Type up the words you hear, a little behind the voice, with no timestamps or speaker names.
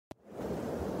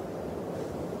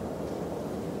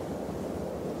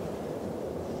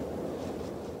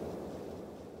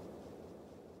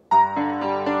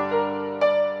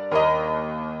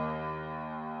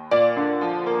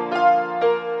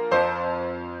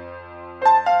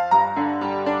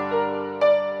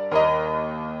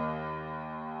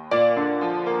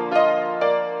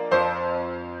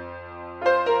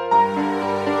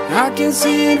can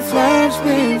see it flash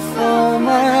before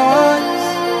my eyes,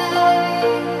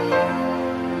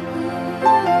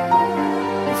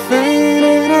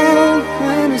 fading out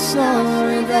when the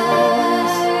sun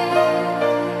dies.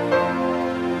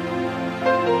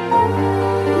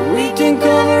 We can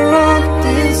cover up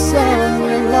this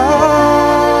angry life.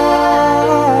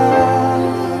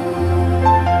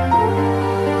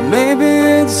 Maybe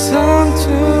it's time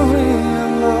to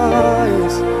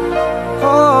realize.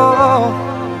 Oh,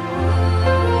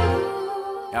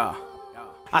 yeah.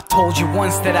 I told you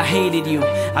once that I hated you.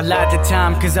 I lied the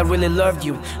time cause I really loved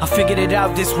you. I figured it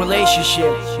out, this relationship,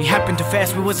 it happened too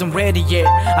fast, we wasn't ready yet.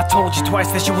 I told you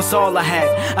twice that she was all I had.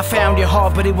 I found your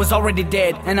heart but it was already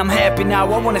dead. And I'm happy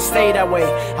now, I wanna stay that way.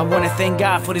 I wanna thank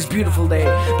God for this beautiful day.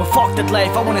 But fuck that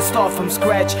life, I wanna start from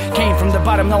scratch. Came from the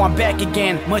bottom, now I'm back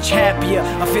again. Much happier,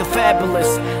 I feel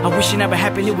fabulous. I wish it never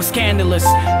happened, it was scandalous.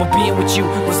 But being with you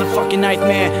was a fucking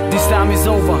nightmare. This time is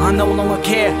over, I no longer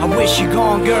care. I wish you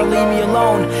gone, girl, leave me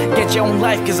alone. Get your own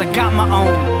life cause I got my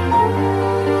own.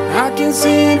 I can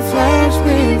see it flash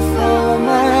before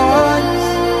my eyes,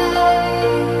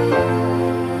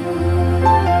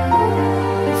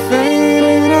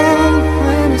 fading out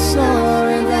when the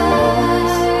sun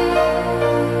dies.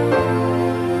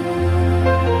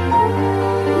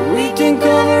 We can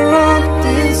cover up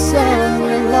this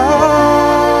angry life.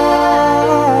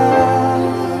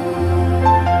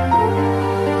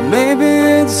 Maybe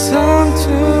it's time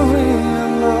to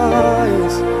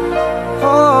realize.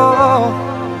 Oh,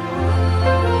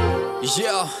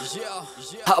 yeah,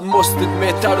 I must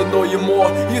admit I don't know you more.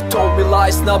 You told me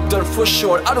lies, now I'm done for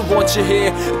sure. I don't want you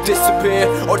here, disappear.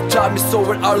 Our time is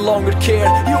over, I no longer care.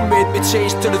 You made me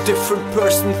change to a different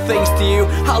person. Thanks to you,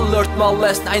 I learned my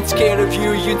lesson. I ain't scared of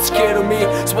you, you ain't scared of me.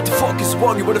 So what the fuck is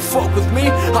wrong, you wanna fuck with me?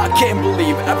 I can't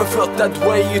believe I ever felt that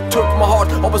way. You took my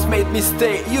heart, almost made me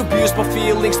stay. You abused my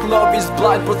feelings, love is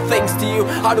blind. But thanks to you,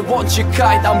 I don't want you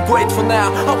kind. I'm grateful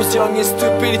now, I was young and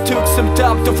stupid. It took some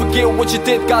time to forget what you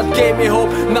did. God gave me hope,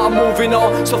 now I'm moving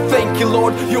on. So thank you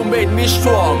Lord, you made me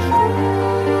strong.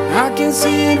 I can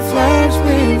see it flash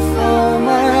before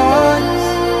my eyes,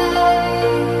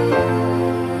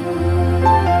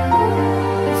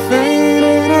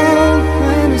 fading out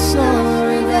when the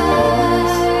sun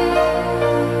dies.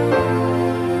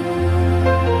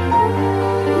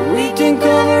 We can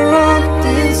cover up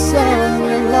this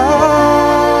angry life.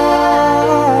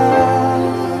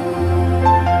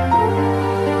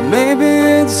 Maybe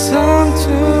it's time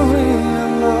to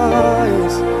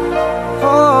realize.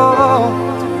 Oh,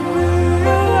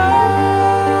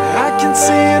 I can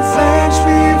see it fade.